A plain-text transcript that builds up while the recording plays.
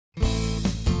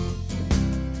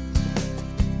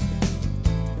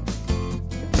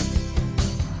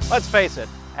Let's face it,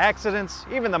 accidents,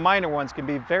 even the minor ones, can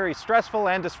be very stressful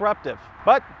and disruptive.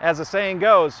 But as the saying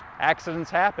goes, accidents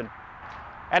happen.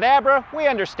 At ABRA, we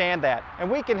understand that,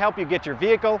 and we can help you get your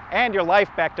vehicle and your life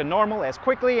back to normal as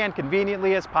quickly and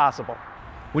conveniently as possible.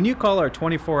 When you call our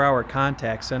 24-hour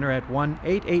contact center at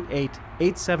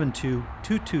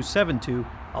 1-888-872-2272,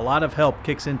 a lot of help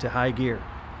kicks into high gear.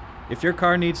 If your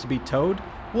car needs to be towed,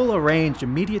 we'll arrange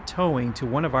immediate towing to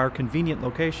one of our convenient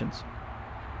locations.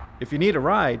 If you need a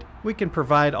ride, we can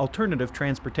provide alternative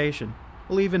transportation.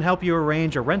 We'll even help you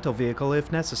arrange a rental vehicle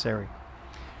if necessary.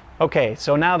 Okay,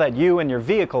 so now that you and your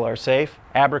vehicle are safe,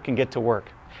 ABRA can get to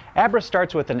work. ABRA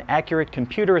starts with an accurate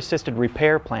computer-assisted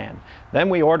repair plan. Then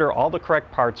we order all the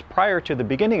correct parts prior to the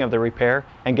beginning of the repair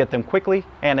and get them quickly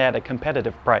and at a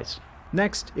competitive price.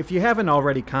 Next, if you haven't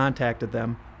already contacted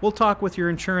them, we'll talk with your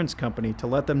insurance company to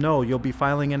let them know you'll be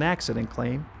filing an accident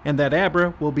claim and that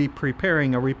ABRA will be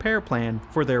preparing a repair plan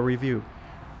for their review.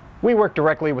 We work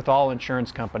directly with all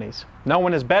insurance companies. No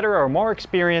one is better or more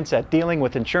experienced at dealing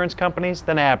with insurance companies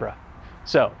than ABRA.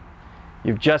 So,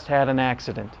 you've just had an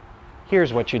accident.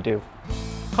 Here's what you do.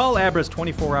 Call ABRA's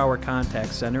 24-hour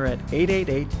contact center at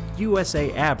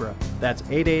 888-USA-ABRA. That's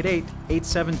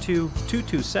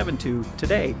 888-872-2272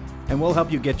 today, and we'll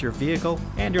help you get your vehicle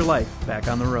and your life back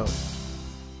on the road.